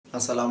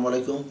আসসালামু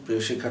আলাইকুম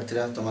প্রিয়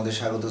শিক্ষার্থীরা, তোমাদের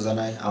স্বাগত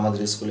জানাই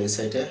আমাদের স্কুলের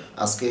সাইটে।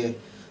 আজকে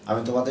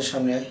আমি তোমাদের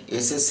সামনে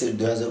এসএসসি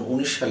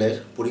 2019 সালের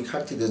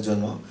পরীক্ষার্থীদের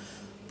জন্য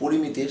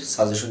পরিমিতির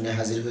সাজেশন নিয়ে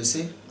হাজির হয়েছি।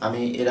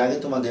 আমি এর আগে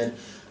তোমাদের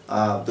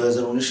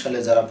 2019 সালে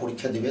যারা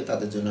পরীক্ষা দিবে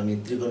তাদের জন্য আমি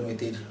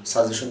ত্রিকোণমিতির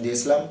সাজেশন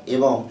দিয়েছিলাম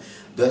এবং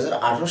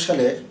 2018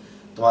 সালের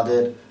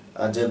তোমাদের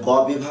যে গ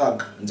বিভাগ,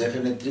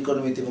 যেখানে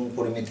ত্রিকোণমিতি এবং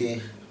পরিমিতি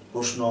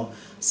প্রশ্ন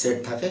সেট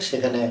থাকে,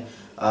 সেখানে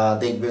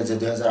দেখবে যে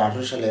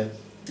 2018 সালে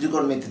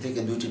ত্রিকোণমিতি থেকে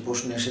 2টি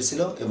প্রশ্ন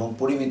এসেছিল এবং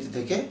পরিমিতি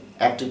থেকে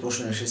 1টি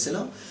প্রশ্ন এসেছিল।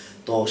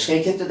 তো সেই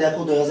ক্ষেত্রে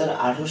দেখো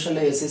 2018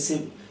 সালে এসএসসি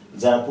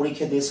যারা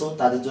পরীক্ষা দিয়েছো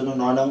তাদের জন্য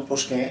 9 নং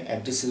প্রশ্নে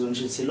একটি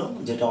সৃজনশীল ছিল,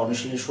 যেটা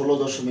অনুশীলনী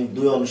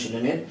 16.2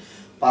 অনুশীলনের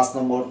 5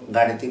 নম্বর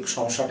গাণিতিক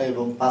সমস্যাটা।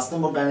 এবং 5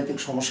 নম্বর গাণিতিক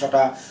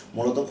সমস্যাটা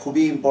মূলত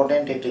খুবই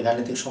ইম্পর্ট্যান্ট একটি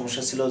গাণিতিক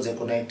সমস্যা ছিল, যে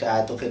কোনো একটা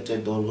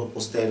আয়তক্ষেত্রের দৈর্ঘ্য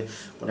প্রস্থের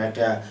কোনো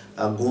একটা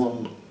গুণ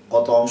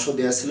কত অংশ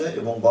দেওয়া ছিল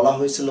এবং বলা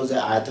হয়েছিল যে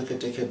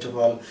আয়তক্ষেত্রের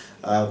ক্ষেত্রফল,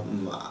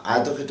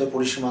 আয়তক্ষেত্রের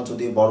পরিসীমা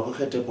যদি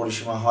বর্গক্ষেত্রের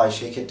পরিসীমা হয়,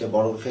 সেই ক্ষেত্রে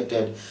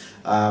বর্গক্ষেত্রের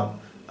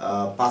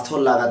পাথর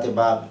লাগাতে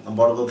বা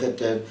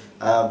বর্গক্ষেত্রের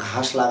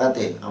ঘাস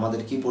লাগাতে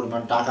আমাদের কি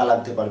পরিমাণ টাকা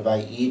লাগতে পারে, বা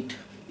ইট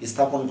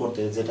স্থাপন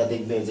করতে, যেটা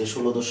দেখবে যে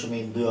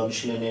 16.2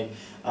 অনুশীলনের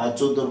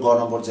 14 গ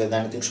নম্বর যে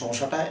গাণিতিক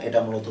সমস্যাটা, এটা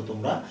মূলত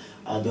তোমরা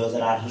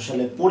 2018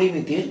 সালে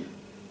পরিমিতির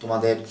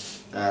তোমাদের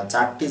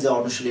 4টি যে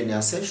অনুশীলনী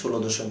আছে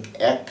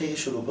 16.1 থেকে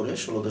শুরু করে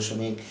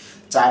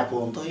 16.4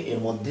 পর্যন্ত, এর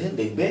মধ্যে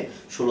দেখবে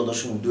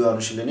 16.2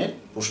 অনুশীলনের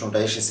প্রশ্নটা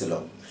এসেছিল।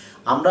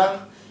 আমরা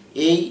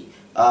এই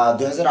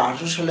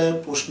 2018 সালের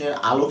প্রশ্নের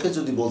আলোকে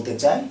যদি বলতে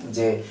চাই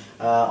যে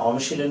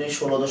অনুশীলনী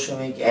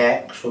 16.1,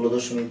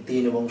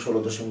 16.3 এবং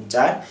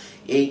 16.4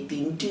 এই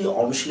 3টি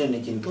অনুশীলনী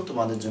কিন্তু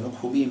তোমাদের জন্য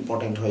খুবই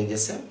ইম্পর্টেন্ট হয়ে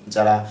গেছে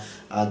যারা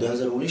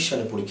 2019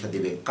 সালে পরীক্ষা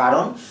দিবে।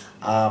 কারণ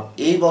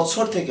এই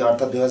বছর থেকে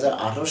অর্থাৎ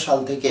 2018 সাল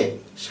থেকে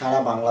সারা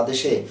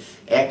বাংলাদেশে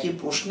একই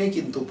প্রশ্নে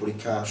কিন্তু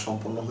পরীক্ষা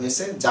সম্পন্ন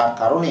হয়েছে, যার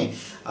কারণে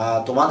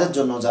তোমাদের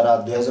জন্য যারা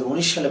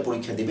 2019 সালে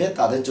পরীক্ষা দিবে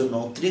তাদের জন্য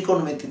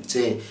ত্রিকোণমিতির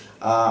চেয়ে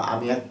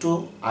আমি একটু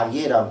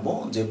আগিয়ে রাখবো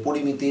যে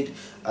পরিমিতির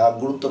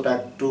গুরুত্বটা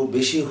একটু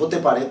বেশি হতে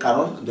পারে।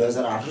 কারণ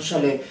 2018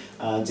 সালে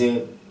যে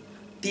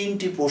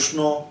 3টি প্রশ্ন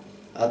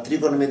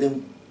ত্রিকোণমিতি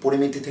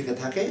পরিমিতি থেকে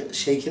থাকে,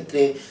 সেই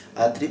ক্ষেত্রে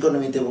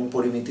ত্রিকোণমিতি এবং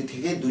পরিমিতি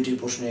থেকে 2টি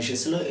প্রশ্ন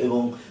এসেছিল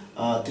এবং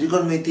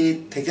ত্রিকোণমিতি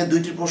থেকে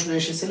 2টি প্রশ্ন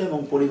এসেছিল এবং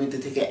পরিমিতি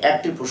থেকে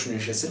 1টি প্রশ্ন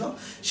এসেছিল।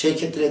 সেই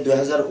ক্ষেত্রে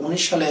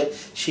 2019 সালের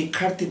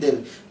শিক্ষার্থীদের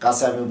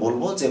কাছে আমি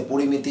বলবো যে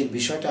পরিমিতির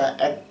বিষয়টা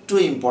একটু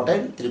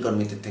ইম্পর্টেন্ট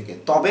ত্রিকোণমিতির থেকে।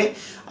 তবে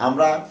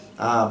আমরা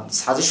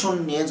সাজেশন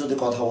নিয়ে যদি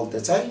কথা বলতে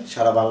চাই,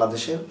 সারা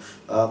বাংলাদেশের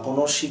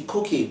কোনো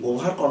শিক্ষকই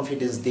ওভার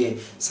কনফিডেন্স দিয়ে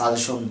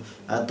সাজেশন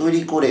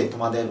তৈরি করে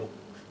তোমাদের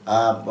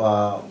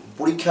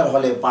পরীক্ষার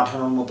হলে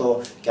পাঠানোর মতো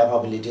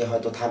ক্যাপাবিলিটি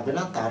হয়তো থাকবে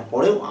না।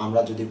 তারপরেও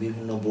আমরা যদি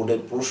বিভিন্ন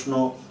বোর্ডের প্রশ্ন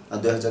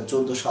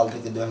 2014 সাল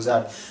থেকে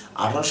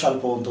 2018 সাল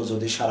পর্যন্ত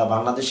যদি সারা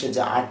বাংলাদেশে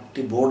যে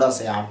 8টি বোর্ড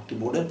আছে, 8টি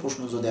বোর্ডের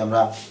প্রশ্ন যদি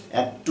আমরা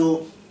একটু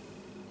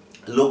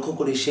লক্ষ্য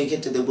করি, সেই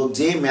ক্ষেত্রে দেখব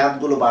যে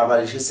ম্যাথগুলো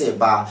বারবার এসেছে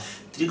বা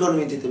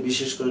ত্রিকোণমিতিতে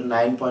বিশেষ করে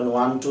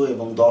 9.12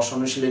 এবং 10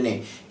 অনুশীলনে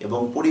এবং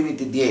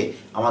পরিমিতি দিয়ে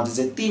আমাদের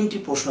যে 3টি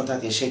প্রশ্ন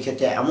থাকে,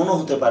 সেক্ষেত্রে এমনও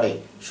হতে পারে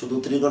শুধু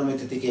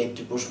ত্রিকোণমিতি থেকে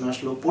একটি প্রশ্ন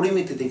আসলো,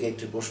 পরিমিতি থেকে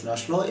একটি প্রশ্ন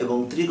আসলো এবং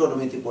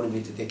ত্রিকোণমিতি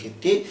পরিমিতি থেকে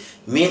একটি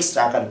মিক্সড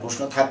আকার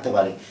প্রশ্ন থাকতে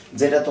পারে,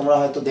 যেটা তোমরা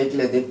হয়তো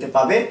দেখতে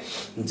পাবে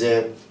যে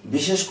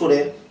বিশেষ করে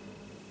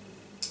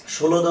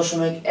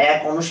 16.1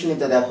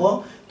 অনুশীলনীতে দেখো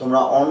তোমরা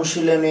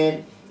অনুশীলনের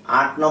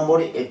 8 নম্বর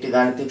একটি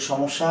গাণিতিক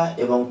সমস্যা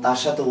এবং তার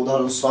সাথে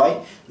উদাহরণ 6,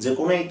 যে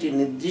কোনো একটি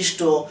নির্দিষ্ট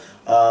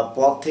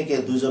পথ থেকে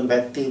দুজন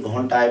ব্যক্তি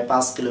ঘন্টায়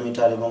 5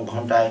 কিলোমিটার এবং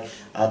ঘন্টায়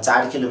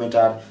 4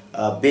 কিলোমিটার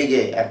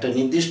বেগে একটা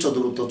নির্দিষ্ট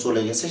দূরত্ব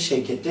চলে গেছে,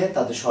 সেই ক্ষেত্রে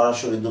তাদের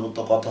সরাসরি দূরত্ব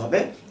কত হবে।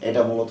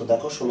 এটা মূলত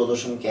দেখো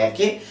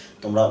 16.1-এ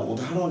তোমরা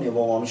উদাহরণ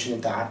এবং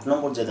অনুশীলনীতে 8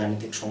 নম্বর যে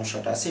গাণিতিক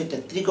সমস্যাটা আছে, এটা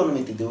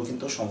ত্রিকোণমিতি দিয়েও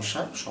কিন্তু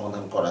সমস্যার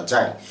সমাধান করা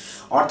যায়।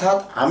 অর্থাৎ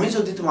আমি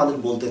যদি তোমাদের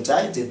বলতে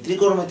চাই যে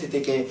ত্রিকোণমিতি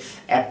থেকে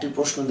একটি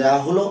প্রশ্ন দেওয়া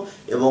হলো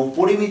এবং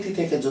পরিমিতি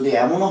থেকে যদি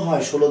এমনও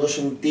হয়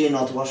 16.3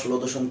 অথবা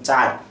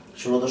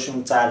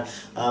 16.4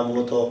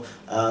 মূলত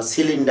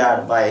সিলিন্ডার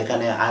বা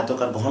এখানে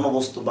আয়তকার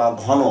ঘনবস্তু বা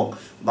ঘনক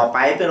বা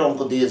পাইপের অঙ্ক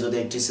দিয়ে যদি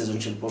একটি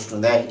সৃজনশীল প্রশ্ন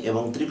দেয়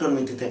এবং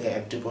ত্রিকোণমিতি থেকে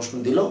একটি প্রশ্ন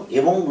দিল,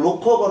 এবং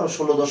লক্ষ্য করো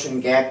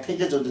 16.1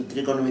 থেকে যদি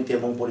ত্রিকোণমিতি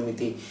এবং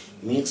পরিমিতি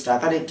মিক্সড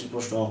আকারে একটি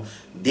প্রশ্ন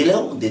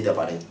দিলেও দিতে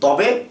পারে।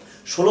 তবে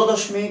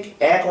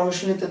 16.1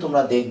 অনুশীলনীতে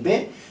তোমরা দেখবে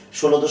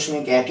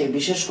 16.1-এ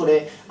বিশেষ করে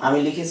আমি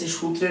লিখেছি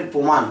সূত্রের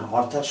প্রমাণ,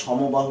 অর্থাৎ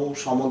সমবাহু,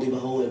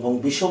 সমদ্বিবাহু এবং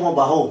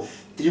বিষমবাহু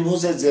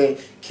ত্রিভুজের যে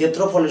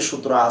ক্ষেত্রফলের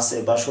সূত্র আছে,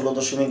 বা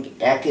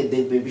 16.1-এ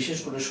দেখবে বিশেষ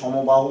করে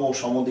সমবাহু ও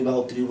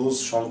সমদ্বিবাহু ত্রিভুজ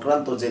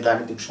সংক্রান্ত যে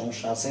গাণিতিক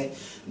সমস্যা আছে,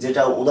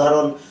 যেটা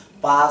উদাহরণ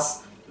 5,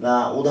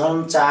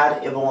 উদাহরণ 4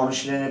 এবং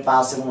অনুশীলনের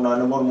 5 এবং 9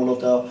 নম্বর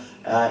মূলত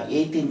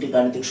এই 3টি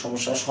গাণিতিক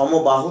সমস্যা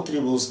সমবাহু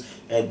ত্রিভুজ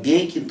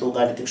দিয়েই কিন্তু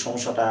গাণিতিক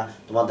সমস্যাটা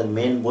তোমাদের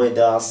মেন বইয়ে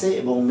দেওয়া আছে।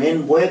 এবং মেন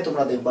বইয়ে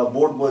তোমরা দেখবা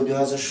বোর্ড বই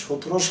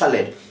 2017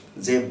 সালের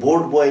যে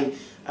বোর্ড বই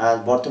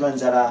বর্তমানে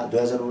যারা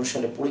 2019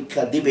 সালে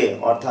পরীক্ষা দিবে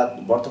অর্থাৎ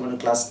বর্তমানে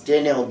ক্লাস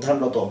 10-এ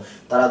অধ্যয়নরত,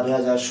 তারা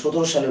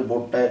 2017 সালের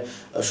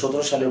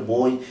 17 সালের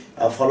বই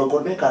ফলো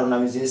করবে। কারণ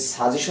আমি যে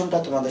সাজেশনটা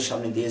তোমাদের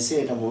সামনে দিয়েছি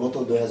এটা মূলত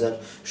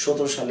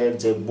 2017 সালের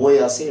যে বই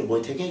আছে এই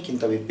বই থেকেই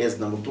কিন্তু আমি পেজ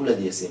নম্বর তুলে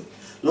দিয়েছি।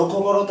 লক্ষ্য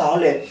করো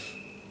তাহলে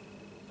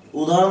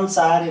উদাহরণ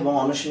 4 এবং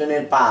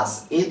অনুশীলনের 5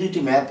 এই দুইটি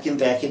ম্যাথ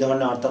কিন্তু একই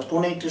ধরনের, অর্থাৎ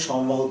কোনো একটি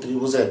সমবাহু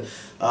ত্রিভুজের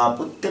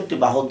প্রত্যেকটি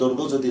বাহুর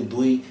দৈর্ঘ্য যদি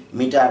 2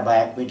 মিটার বা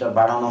 1 মিটার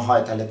বাড়ানো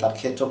হয় তাহলে তার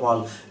ক্ষেত্রফল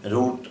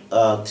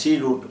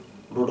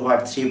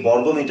 √3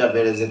 বর্গ মিটার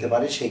বেড়ে যেতে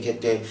পারে। সেই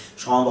ক্ষেত্রে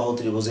সমবাহু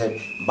ত্রিভুজের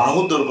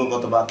বাহুর দৈর্ঘ্য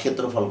কত বা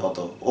ক্ষেত্রফল কত।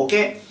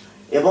 ওকে,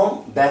 এবং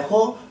দেখো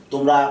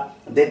তোমরা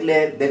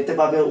দেখতে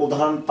পাবে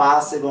উদাহরণ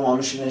 5 এবং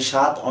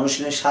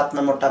অনুশীলনের 7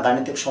 নম্বরটা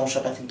গাণিতিক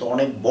সমস্যাটা কিন্তু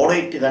অনেক বড়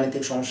একটি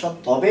গাণিতিক সমস্যা।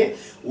 তবে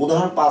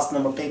উদাহরণ 5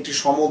 নম্বরটা একটি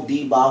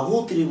সমদ্বিবাহু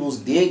ত্রিভুজ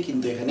দিয়ে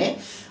কিন্তু এখানে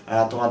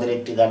তোমাদের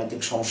একটি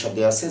গাণিতিক সমস্যা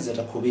দেওয়া আছে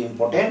যেটা খুবই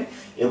ইম্পর্টেন্ট।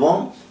 এবং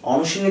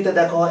অনুশীলনীতে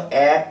দেখো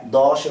 1,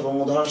 10 এবং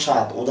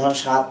উদাহরণ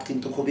 7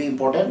 কিন্তু খুবই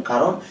ইম্পর্টেন্ট,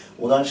 কারণ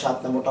উদাহরণ 7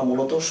 নম্বরটা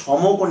মূলত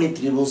সমকোণী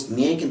ত্রিভুজ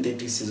নিয়ে কিন্তু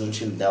একটি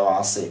সৃজনশীল দেওয়া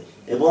আছে।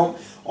 এবং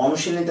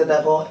অনুশীলনীতে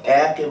দেখো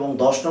 1 এবং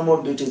 10 নম্বর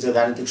দুইটি যে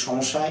গাণিতিক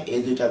সমস্যা,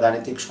 এই দুইটা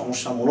গাণিতিক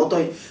সমস্যা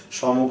মূলতই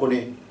সমকোণী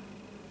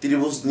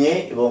ত্রিভুজ নিয়ে।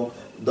 এবং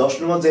 10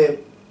 নম্বর যে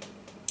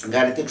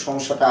গাণিতিক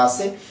সমস্যাটা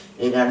আছে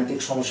এই গাণিতিক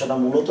সমস্যাটা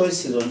মূলতই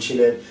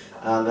সৃজনশীলের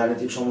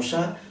গাণিতিক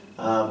সমস্যা,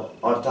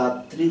 অর্থাৎ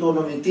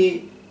ত্রিকোণমিতি।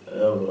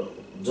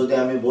 যদি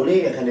আমি বলি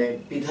এখানে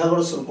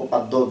পিথাগোরাসের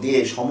উপপাদ্য দিয়ে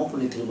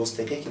সমকোণী ত্রিভুজ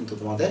থেকে কিন্তু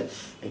তোমাদের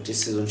একটি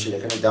সৃজনশীল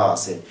এখানে দেওয়া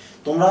আছে।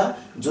 তোমরা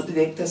যদি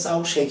দেখতে চাও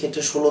সেই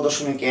ক্ষেত্রে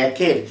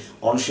 16.1-এর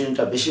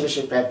অনুশীলনটা বেশি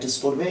বেশি প্র্যাকটিস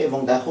করবে। এবং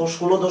দেখো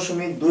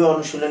 16.2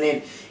 অনুশীলনের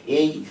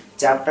এই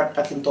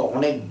চ্যাপ্টারটা কিন্তু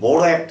অনেক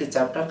বড় একটি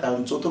চ্যাপ্টার, কারণ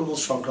চতুর্ভুজ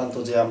সংক্রান্ত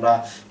যে আমরা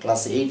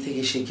ক্লাস 8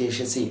 থেকে শিখে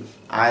এসেছি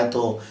আয়ত,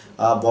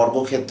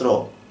 বর্গক্ষেত্র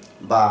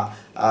বা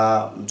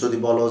যদি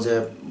বলো যে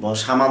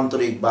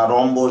সামান্তরিক বা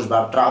রম্বস বা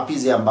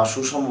ট্রাপিজিয়াম বা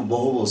সুষম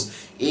বহুভুজ,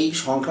 এই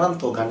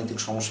সংক্রান্ত গাণিতিক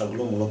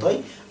সমস্যাগুলো মূলতই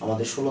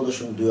আমাদের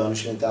 16.2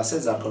 অনুশীলনীতে আছে।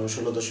 যার কারণে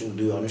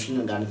 16.2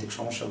 অনুশীলনের গাণিতিক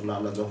সমস্যাগুলো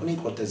আমরা যখনই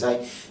করতে যাই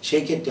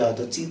সেই ক্ষেত্রে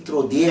হয়তো চিত্র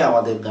দিয়ে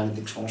আমাদের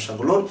গাণিতিক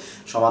সমস্যাগুলোর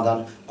সমাধান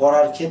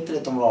করার ক্ষেত্রে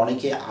তোমরা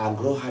অনেকে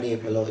আগ্রহ হারিয়ে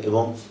ফেলো।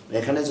 এবং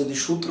এখানে যদি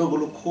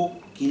সূত্রগুলো খুব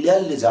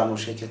ক্লিয়ারলি জানো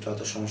সেক্ষেত্রে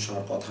হয়তো সমস্যা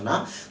হওয়ার কথা না।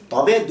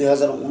 তবে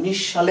 2019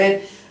 সালের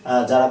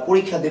যারা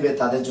পরীক্ষা দেবে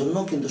তাদের জন্য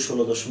কিন্তু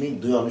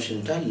 16.2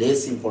 অনুশীলনটা লেস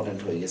ইম্পর্টেন্ট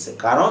হয়ে গেছে।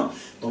 কারণ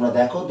তোমরা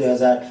দেখো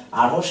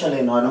 2018 সালে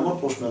 9 নম্বর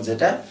প্রশ্ন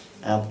যেটা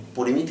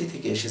পরিমিতি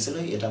থেকে এসেছিল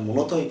এটা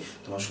মূলতই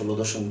তোমার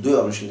 16.2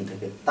 অনুশীলনী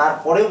থেকে।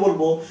 তারপরে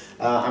বলবো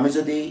আমি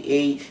যদি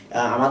এই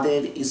আমাদের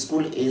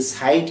স্কুল এই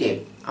সাইটে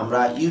আমরা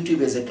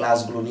ইউটিউবে যে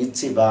ক্লাসগুলো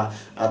নিচ্ছি বা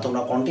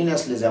তোমরা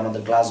কন্টিনিউয়াসলি যে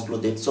আমাদের ক্লাসগুলো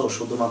দেখছো,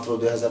 শুধুমাত্র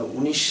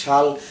 2019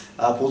 সাল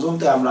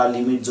পর্যন্ত আমরা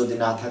লিমিট যদি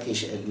না থাকি,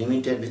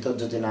 লিমিটের ভিতর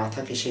যদি না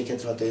থাকি সেই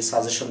ক্ষেত্রে হয়তো এই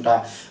সাজেশনটা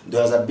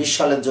 2020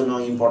 সালের জন্য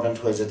ইম্পর্টেন্ট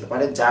হয়ে যেতে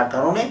পারে। যার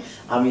কারণে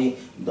আমি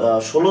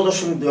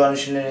 16.2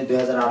 অনুশীলনী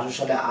 2018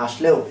 সালে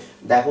আসলেও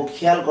দেখো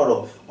খেয়াল করো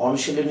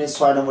অনুশীলনের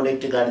 6 নম্বরে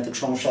একটি গাণিতিক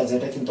সমস্যা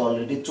যেটা কিন্তু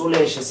অলরেডি চলে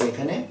এসেছে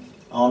এখানে।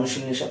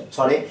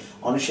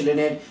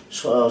 অনুশীলনের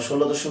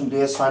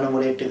 16.2 6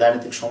 নম্বরে একটি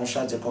গাণিতিক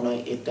সমস্যা, যে কোনো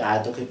একটি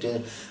আয়তক্ষেত্রের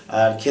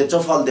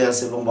ক্ষেত্রফল দেওয়া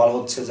আছে এবং বলা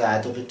হচ্ছে যে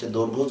আয়তক্ষেত্রের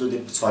দৈর্ঘ্য যদি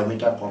 6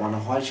 মিটার কমানো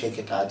হয় সেই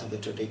ক্ষেত্রে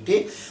আয়তক্ষেত্রটি একটি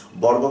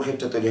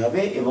বর্গক্ষেত্র তৈরি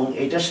হবে। এবং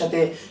এটার সাথে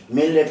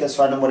মিল রেখে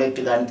 6 নম্বরে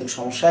একটি গাণিতিক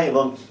সমস্যা।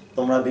 এবং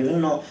তোমরা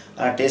বিভিন্ন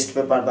টেস্ট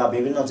পেপার বা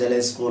বিভিন্ন জেলা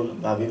স্কুল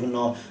বা বিভিন্ন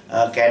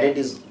ক্যাডেট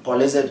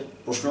কলেজের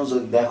প্রশ্ন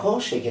যদি দেখো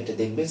সেই ক্ষেত্রে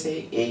দেখবে যে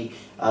এই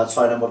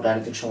 6 নম্বর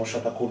গাণিতিক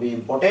সমস্যাটা খুবই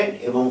ইম্পর্টেন্ট।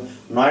 এবং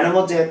 9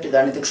 নম্বর যে একটি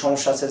গাণিতিক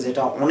সমস্যা আছে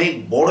যেটা অনেক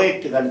বড়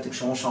একটি গাণিতিক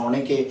সমস্যা,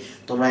 অনেকে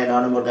তোমরা এই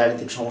 9 নম্বর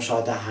গাণিতিক সমস্যা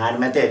হয়তো হায়ার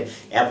ম্যাথের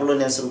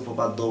অ্যাপোলোনিয়াসের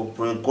উপপাদ্য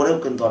প্রয়োগ করেও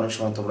কিন্তু অনেক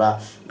সময় তোমরা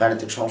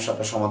গাণিতিক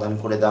সমস্যাটা সমাধান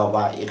করে দাও।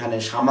 বা এখানে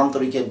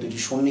সামান্তরিকের দুটি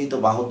সন্নিহিত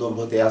বাহুর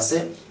দৈর্ঘ্যতে আছে,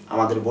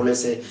 আমাদের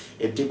বলেছে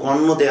একটি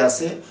কর্ণ দেয়া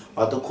আছে,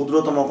 হয়তো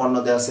ক্ষুদ্রতম কর্ণ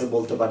দেয়া আছে,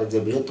 বলতে পারে যে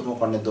বৃহত্তম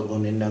কর্ণের দৈর্ঘ্য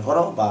নির্ণয়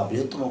করো, বা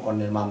বৃহত্তম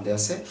কর্ণের মান দেয়া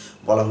আছে,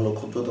 বলা হলো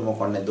ক্ষুদ্রতম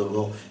কর্ণের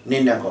দৈর্ঘ্য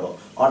নির্ণয় করো।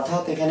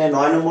 অর্থাৎ এখানে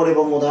 9 নম্বর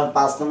এবং উদাহরণ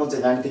 5 নম্বর যে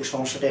গাণিতিক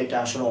সমস্যাটা এটা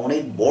আসলে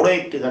অনেক বড়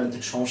একটি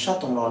গাণিতিক সমস্যা,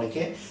 তোমরা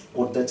অনেকে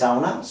করতে চাও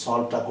না,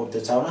 সলভটা করতে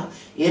চাও না।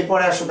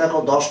 এরপরে আসো দেখো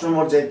 10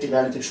 নম্বর যে একটি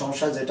গাণিতিক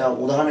সমস্যা যেটা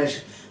উদাহরণের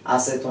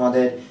আছে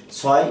তোমাদের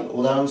 6,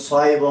 উদাহরণ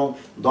 6 এবং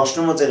 10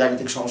 নম্বর যে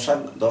গাণিতিক সমস্যা,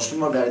 10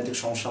 নম্বর গাণিতিক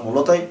সমস্যা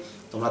মূলতই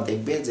তোমরা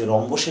দেখবে যে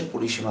রম্বসের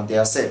পরিসীমা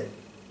দেয়া আছে।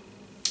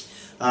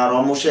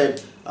 রম্বসের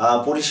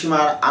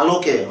পরিসীমার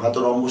আলোকে হয়তো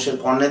রম্বসের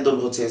কর্ণের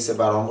দৈর্ঘ্য চেয়েছে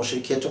বা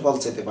রম্বসের ক্ষেত্রফল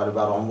যেতে পারে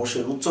বা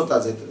রম্বসের উচ্চতা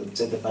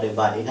যেতে পারে।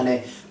 বা এখানে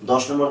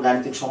 10 নম্বর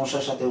গাণিতিক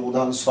সমস্যার সাথে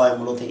উদাহরণ 6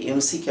 মূলত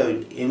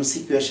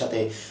এমসিকিউ এর সাথে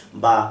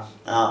বা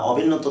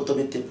অভিন্ন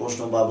তথ্যভিত্তিক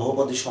প্রশ্ন বা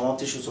বহুপদী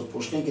সমাপ্তি সূচক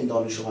প্রশ্নে কিন্তু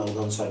অনেক সময়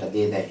উদাহরণ 6টা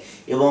দিয়ে দেয়।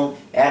 এবং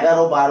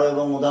 11, 12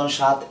 এবং উদাহরণ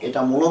 7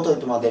 এটা মূলত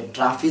তোমাদের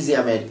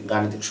ট্রাপিজিয়ামের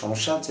গাণিতিক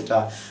সমস্যা, যেটা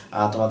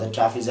তোমাদের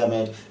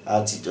ট্রাপিজিয়ামের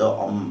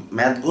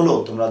ম্যাথগুলো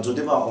তোমরা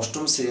যদি বা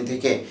 8ম শ্রেণী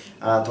থেকে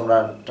তোমরা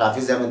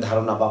ট্রাপিজিয়ামের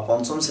ধারণা বা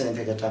 5ম শ্রেণী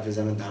থেকে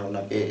ট্রাপিজিয়ামের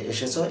ধারণা পেয়ে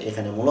এসেছো।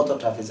 এখানে মূলত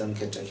ট্রাপিজিয়াম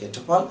ক্ষেত্রের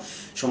ক্ষেত্রফল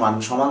সমান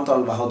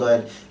সমান্তরাল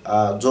বাহুদ্বয়ের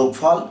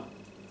যোগফল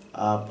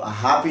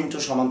হাফ ইন্টু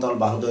সমান্তরাল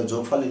বাহুদ্বয়ের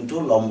যোগফল ইন্টু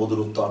লম্ব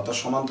দূরত্ব অর্থাৎ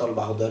সমান্তরাল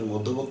বাহুদ্বয়ের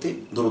মধ্যবর্তী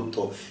দূরত্ব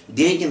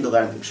দিয়েই কিন্তু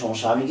গাণিতিক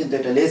সমস্যা। আমি কিন্তু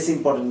এটা লেস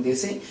ইম্পর্টেন্ট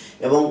দিয়েছি।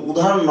 এবং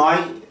উদাহরণ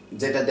 9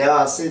 যেটা দেওয়া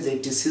আছে যে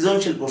একটি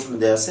সৃজনশীল প্রশ্ন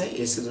দেওয়া আছে,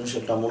 এই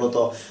সৃজনশীলটা মূলত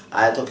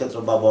আয়তক্ষেত্র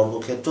বা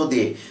বর্গক্ষেত্র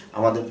দিয়ে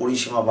আমাদের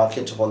পরিসীমা বা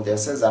ক্ষেত্রফল দেওয়া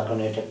আছে, যার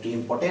কারণে এটা একটু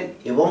ইম্পর্টেন্ট।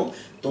 এবং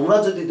তোমরা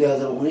যদি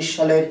 2019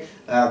 সালের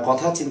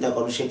কথা চিন্তা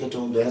করো, সেক্ষেত্রে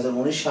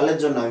 2019 সালের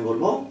জন্য আমি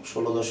বলবো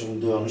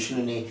 16.2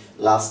 অনুশীলনী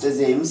লাস্টে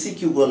যে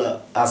এমসিকিউগুলো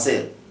আছে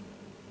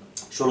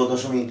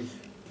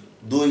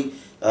 16.2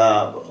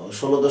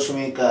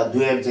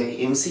 16.2 এর যে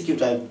এমসিকিউ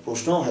টাইপ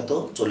প্রশ্ন হয়তো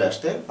চলে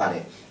আসতে পারে।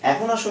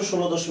 এখন আসো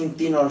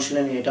 16.3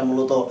 অনুশীলনী। এটা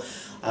মূলত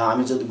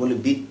আমি যদি বলি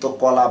বৃত্ত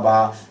কলা বা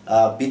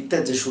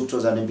বৃত্তের যে সূত্র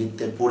জানি,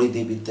 বৃত্তের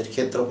পরিধি, বৃত্তের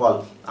ক্ষেত্রফল,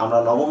 আমরা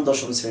নবম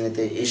দশম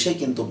শ্রেণীতে এসে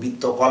কিন্তু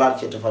বৃত্ত কলার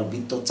ক্ষেত্রফল,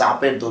 বৃত্ত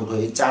চাপের দৈর্ঘ্য,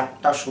 এই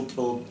 4টা সূত্র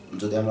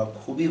যদি আমরা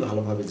খুবই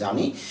ভালোভাবে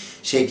জানি,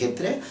 সেই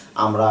ক্ষেত্রে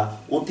আমরা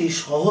অতি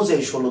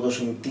সহজেই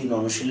 16.3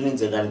 অনুশীলনী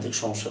যে গাণিতিক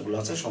সমস্যাগুলো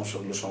আছে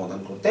সমস্যাগুলো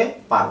সমাধান করতে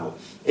পারবো।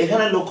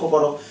 এখানে লক্ষ্য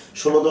করো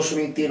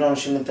 16.3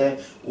 অনুশীলনীতে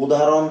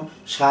উদাহরণ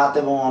 7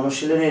 এবং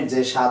অনুশীলনীর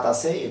যে 7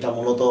 আছে, এটা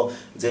মূলত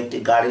যে একটি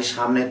গাড়ির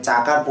সামনের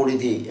চাকার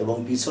পরিধি এবং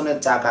পিছনের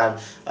চাকার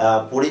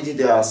পরিধি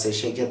দেওয়া আছে,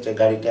 সেই ক্ষেত্রে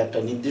গাড়িটা একটা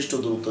নির্দিষ্ট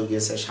দূরত্ব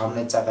গিয়েছে,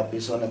 সামনের চাকা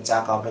পিছনের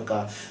চাকা অপেক্ষা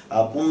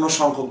পূর্ণ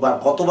সংখ্যক বার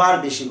কতবার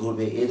বেশি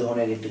ঘুরবে, এই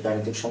ধরনের একটি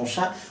গাণিতিক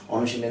সমস্যা।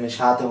 অনুশীলনী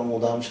 7 এবং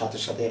উদাহরণ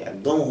 7-এর সাথে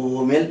একদম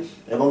হুবহু মিল।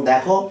 এবং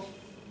দেখো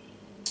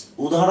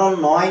উদাহরণ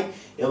 9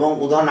 এবং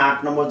উদাহরণ 8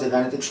 নম্বর যে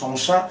গাণিতিক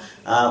সমস্যা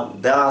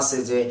দেওয়া আছে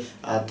যে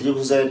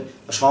ত্রিভুজের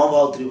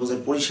সমবাহু ত্রিভুজের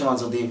পরিসীমা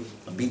যদি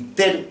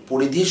বৃত্তের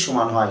পরিধির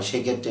সমান হয়,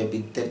 সেক্ষেত্রে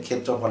বৃত্তের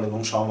ক্ষেত্রফল এবং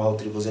সমবাহু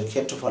ত্রিভুজের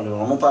ক্ষেত্রফলের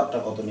অনুপাতটা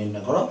কত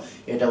নির্ণয় করো,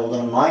 এটা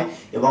উদাহরণ 9।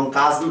 এবং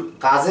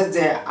কাজের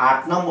যে 8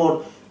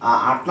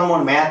 নম্বর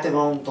ম্যাথ,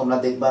 এবং তোমরা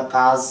দেখবা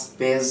কাজ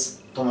পেজ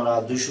তোমরা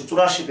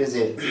 284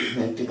 পেজে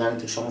একটি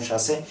গাণিতিক সমস্যা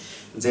আছে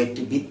যে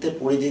একটি বৃত্তের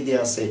পরিধি দিয়ে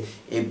আছে,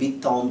 এই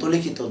বৃত্ত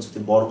অন্তর্লিখিত যদি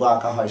বর্গ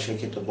আঁকা হয়,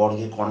 সেক্ষেত্রে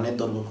বর্গের কর্ণের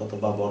দৈর্ঘ্য কত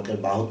বা বর্গের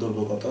বাহুর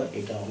দৈর্ঘ্য কত,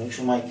 এটা অনেক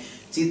সময়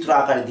চিত্র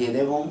আকারে দিয়ে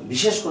দেয়। এবং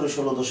বিশেষ করে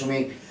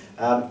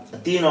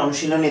 16.3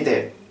 অনুশীলনীতে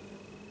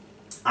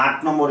 8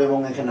 নম্বর এবং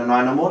এখানে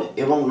 9 নম্বর।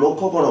 এবং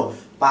লক্ষ্য করো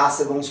 5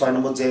 এবং 6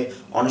 নম্বর যে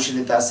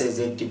অনুশীলনীতে আছে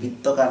যে একটি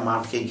বৃত্তাকার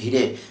মাঠকে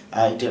ঘিরে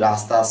একটি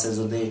রাস্তা আছে,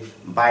 যদি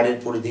বাইরের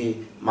পরিধি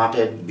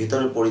মাঠের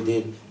ভিতরের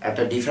পরিধির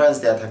একটা ডিফারেন্স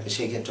দেওয়া থাকে,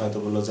 সেই ক্ষেত্রে হয়তো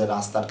বললো যে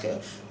রাস্তার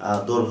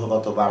দৈর্ঘ্য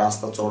কত বা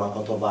রাস্তা চওড়া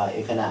কত, বা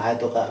এখানে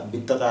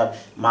বৃত্তাকার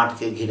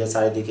মাঠকে ঘিরে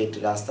চারিদিকে একটি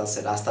রাস্তা আছে,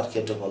 রাস্তার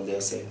ক্ষেত্রফল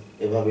দেওয়া আছে,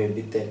 এভাবে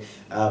বৃত্তের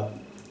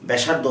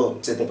ব্যাসার্ধ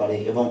যেতে পারে।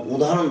 এবং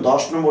উদাহরণ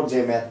 10 নম্বর যে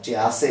ম্যাথটি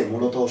আছে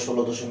মূলত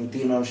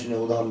 16.3 অনুশীলনী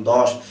উদাহরণ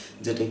 10,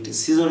 যেটা একটি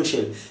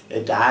সৃজনশীল,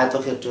 একটি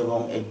আয়তক্ষেত্র এবং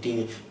একটি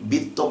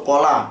বৃত্ত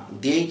কলা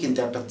দিয়েই কিন্তু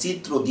একটা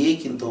চিত্র দিয়েই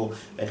কিন্তু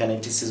এখানে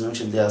একটি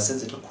সৃজনশীল দেওয়া আছে,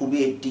 যেটা খুবই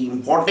একটি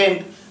ইম্পর্টেন্ট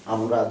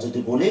আমরা যদি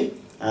বলি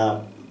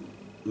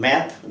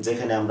ম্যাথ,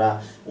 যেখানে আমরা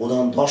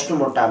উদাহরণ 10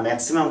 নম্বরটা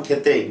ম্যাক্সিমাম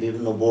ক্ষেত্রে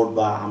বিভিন্ন বোর্ড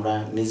বা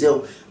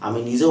আমি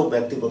নিজেও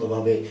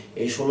ব্যক্তিগতভাবে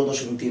এই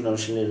 16.3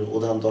 অনুশীলনীর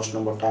উদাহরণ 10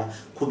 নম্বরটা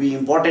খুবই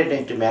ইম্পর্টেন্ট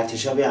একটি ম্যাথ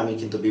হিসাবে আমি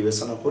কিন্তু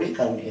বিবেচনা করি,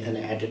 কারণ এখানে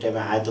অ্যাট এ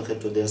টাইমে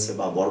আয়তক্ষেত্র দেওয়া আছে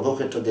বা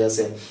বর্গক্ষেত্র দেওয়া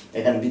আছে,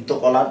 এখানে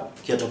বৃত্তকলার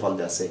ক্ষেত্রফল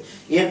দেওয়া আছে।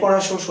 এরপর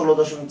আসো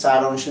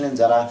 16.4 অনুশীলনী।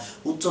 যারা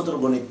উচ্চতর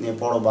গণিত নিয়ে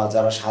পড়ো বা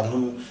যারা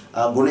সাধারণ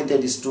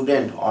গণিতের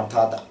স্টুডেন্ট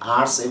অর্থাৎ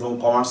আর্টস এবং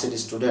কমার্সের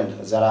স্টুডেন্ট,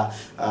 যারা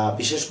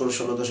বিশেষ করে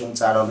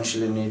 16.4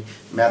 অনুশীলনীর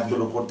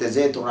ম্যাথগুলো করতে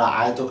যেয়ে তোমরা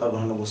আয়তকার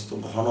ঘনবস্তু,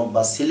 ঘনক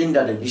বা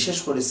সিলিন্ডারের, বিশেষ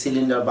করে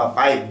সিলিন্ডার বা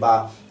পাইপ বা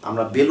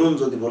আমরা বেলুন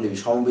যদি বলি,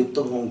 সমবৃত্ত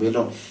এবং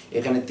বেলুন,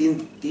 এখানে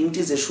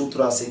তিনটি যে সূত্র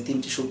আছে, এই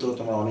 3টি সূত্র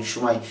তোমরা অনেক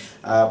সময়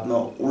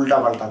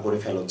উল্টাপাল্টা করে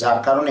ফেলো, যার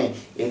কারণে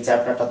এই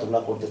চ্যাপ্টারটা তোমরা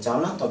করতে চাও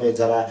না। তবে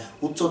যারা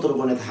উচ্চতর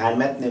গণিত হায়ার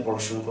ম্যাথ নিয়ে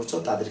পড়াশোনা করছো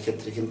তাদের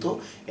ক্ষেত্রে কিন্তু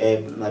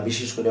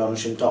বিশেষ করে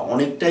অনুশীলনটা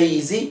অনেকটাই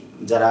ইজি।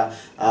 যারা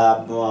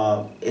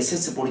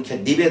এসএসসি পরীক্ষা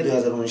দিবে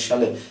 2019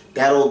 সালে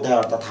 13 অধ্যায়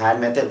অর্থাৎ হায়ার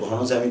ম্যাথের ঘন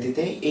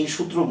জ্যামিতিতে এই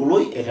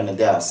সূত্রগুলোই এখানে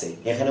দেওয়া আছে।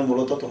 এখানে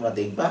মূলত তোমরা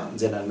দেখবা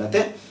জেনারেল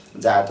ম্যাথে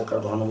যে আয়তাকার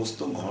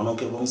ঘনবস্তু, ঘনক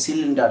এবং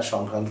সিলিন্ডার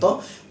সংক্রান্ত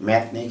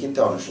ম্যাথ নিয়ে কিন্তু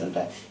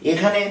অনুশীলনটা।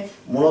 এখানে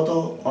মূলত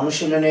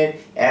অনুশীলনের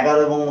 11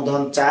 এবং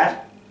উদাহরণ 4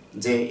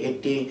 যে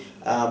একটি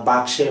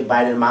বাক্সের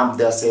বাইরের মাপ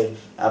দেওয়া আছে,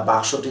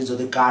 বাক্সটি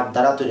যদি কাঠ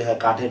দ্বারা তৈরি হয়,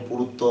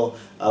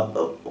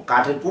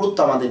 কাঠের পুরুত্ব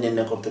আমাদের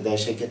নির্ণয় করতে দেয়,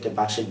 সেই ক্ষেত্রে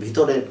বাক্সের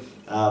ভিতরের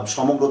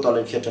সমগ্র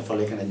তলের ক্ষেত্রফল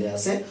এখানে দেওয়া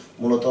আছে।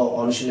 মূলত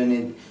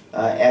অনুশীলনীর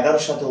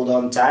 11 সাথে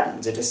উদাহরণ 4,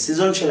 যেটা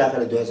সৃজনশীল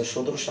আকারে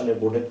 2017 সালের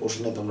বোর্ডের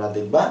প্রশ্নে তোমরা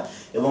দেখবা।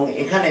 এবং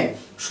এখানে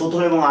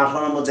 17 এবং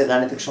 18 নম্বর যে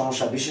গাণিতিক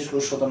সমস্যা, বিশেষ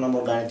করে 17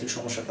 নম্বর গাণিতিক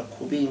সমস্যাটা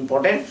খুবই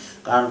ইম্পর্টেন্ট,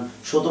 কারণ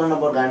 17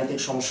 নম্বর গাণিতিক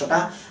সমস্যাটা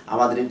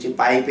আমাদের একটি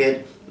পাইপের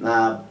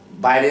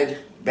বাইরের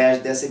ব্যাস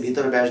দেওয়া আছে,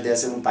 ভিতরে ব্যাস দেওয়া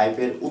আছে এবং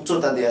পাইপের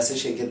উচ্চতা দেওয়া আছে।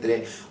 সেই ক্ষেত্রে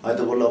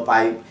হয়তো বললো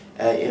পাইপ,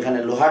 এখানে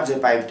লোহার যে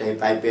পাইপটা, এই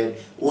পাইপের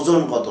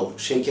ওজন কত,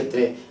 সেই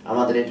ক্ষেত্রে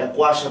আমাদের এটা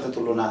কুয়ার সাথে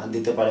তুলনা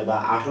দিতে পারে। বা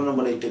 18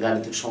 নম্বরে একটি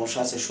গাণিতিক সমস্যা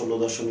আছে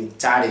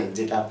 16.4,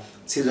 যেটা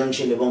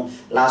সৃজনশীল। এবং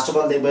লাস্ট অফ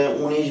অল দেখবে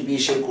 19,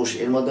 20, 21,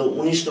 এর মধ্যে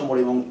 19 নম্বর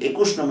এবং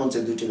 21 নম্বর যে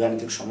দুইটি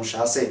গাণিতিক সমস্যা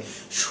আছে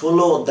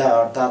 16 অধ্যায়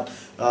অর্থাৎ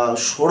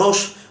ষোড়শ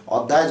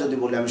অধ্যায় যদি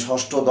বলি আমি,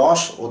 ষষ্ঠ 10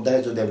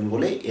 অধ্যায়ে যদি আমি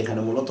বলি,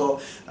 এখানে মূলত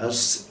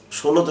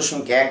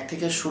 16.1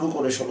 থেকে শুরু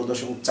করে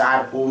 16.4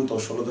 পর্যন্ত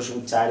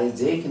 16.4-এ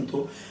যে কিন্তু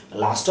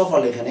লাস্ট অফ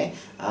অল এখানে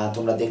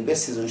তোমরা দেখবে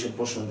সৃজনশীল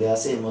প্রশ্ন দেওয়া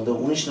আছে। এর মধ্যে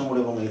 19 নম্বর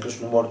এবং 21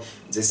 নম্বর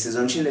যে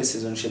সৃজনশীল, এই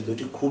সৃজনশীল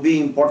দুটি খুবই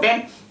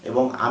ইম্পর্টেন্ট।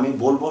 এবং আমি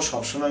বলবো,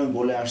 সবসময় আমি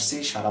বলে আসছি,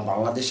 সারা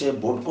বাংলাদেশে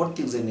বোর্ড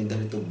কর্তৃক যে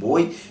নির্ধারিত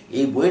বই,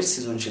 এই বইয়ের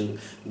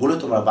সৃজনশীলগুলো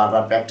তোমরা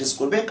বারবার প্র্যাকটিস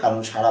করবে, কারণ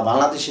সারা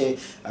বাংলাদেশে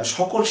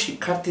সকল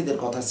শিক্ষার্থীদের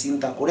কথা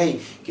চিন্তা করেই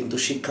কিন্তু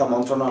শিক্ষা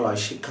মন্ত্রণালয়,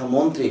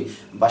 শিক্ষামন্ত্রী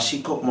বা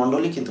শিক্ষক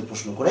মণ্ডলী কিন্তু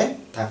প্রশ্ন করে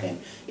থাকেন।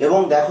 এবং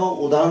দেখো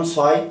উদাহরণ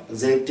 6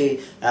 যে একটি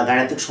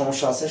গাণিতিক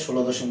সমস্যা আছে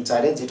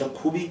 16.4-এ, যেটা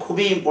খুবই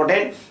খুবই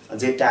ইম্পর্টেন্ট,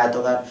 যে একটা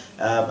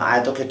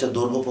আয়তক্ষেত্রের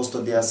দৈর্ঘ্য প্রস্থ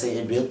দেওয়া আছে,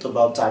 এই বৃহত্তর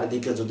বাহু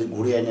চারিদিকে যদি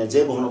ঘুরিয়ে এনে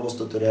যে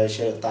ঘনবস্তু তৈরি হয়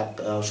সে তার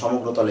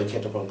সমগ্র তলের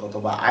ক্ষেত্রফল কত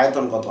বা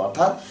আয়তন কত।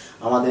 অর্থাৎ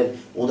আমাদের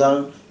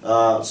উদাহরণ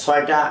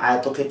 6টা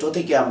আয়তক্ষেত্র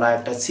থেকে আমরা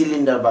একটা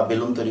সিলিন্ডার বা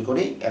বেলুন তৈরি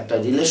করি, একটা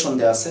রিলেশন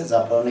দেওয়া আছে,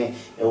 যার কারণে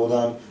এই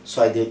উদাহরণ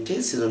 6 দিয়ে একটি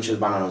সৃজনশীল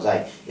বানানো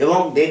যায়। এবং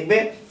দেখবে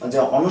যে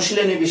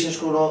অনুশীলনী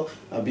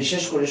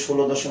বিশেষ করে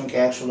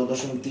 16.1,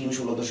 16.3,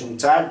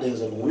 16.4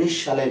 2019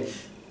 সালের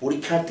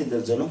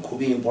পরীক্ষার্থীদের জন্য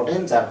খুবই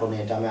ইম্পর্টেন্ট, যার কারণে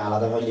এটা আমি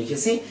আলাদাভাবে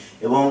লিখেছি।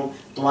 এবং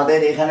তোমাদের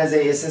এখানে যে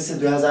এসএসসি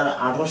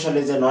 2018 সালে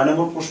যে 9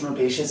 নম্বর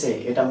প্রশ্নটি এসেছে,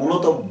 এটা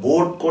মূলত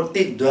বোর্ড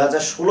কর্তৃক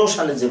 2016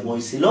 সালে যে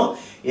বই ছিল,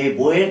 এই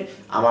বইয়ের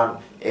আমার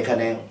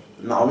এখানে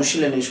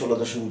অনুশীলনী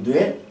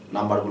 16.2-এর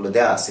নাম্বারগুলো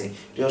দেওয়া আছে।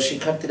 প্রিয়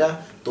শিক্ষার্থীরা,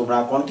 তোমরা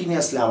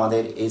কন্টিনিউয়াসলি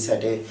আমাদের এই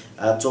সাইটে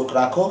চোখ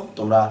রাখো,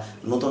 তোমরা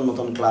নতুন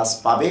নতুন ক্লাস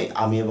পাবে।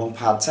 আমি এবং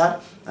ফাহাদ স্যার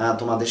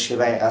তোমাদের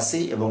সেবায় আছি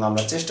এবং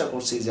আমরা চেষ্টা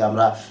করছি যে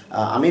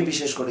আমি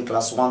বিশেষ করে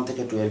ক্লাস 1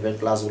 থেকে 12-এর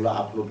ক্লাসগুলো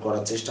আপলোড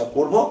করার চেষ্টা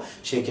করব।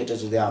 সেই ক্ষেত্রে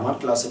যদি আমার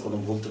ক্লাসে কোনো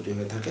ভুল ত্রুটি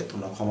হয়ে থাকে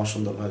তোমরা ক্ষমা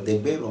সুন্দরভাবে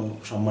দেখবে। এবং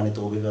সম্মানিত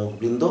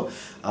অভিভাবকবৃন্দ,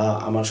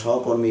 আমার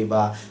সহকর্মী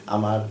বা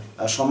আমার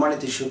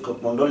সম্মানিত শিক্ষক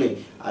মণ্ডলী,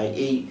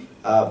 এই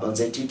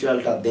যে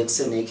টিউটোরিয়ালটা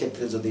দেখছেন, এই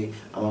ক্ষেত্রে যদি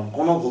আমার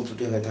কোনো ভুল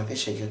ত্রুটি হয়ে থাকে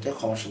সেক্ষেত্রে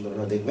ক্ষমা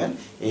সুন্দরভাবে দেখবেন।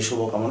 এই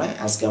শুভকামনায়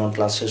আজকে আমার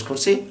ক্লাস শেষ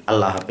করছি।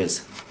 আল্লাহ হাফেজ।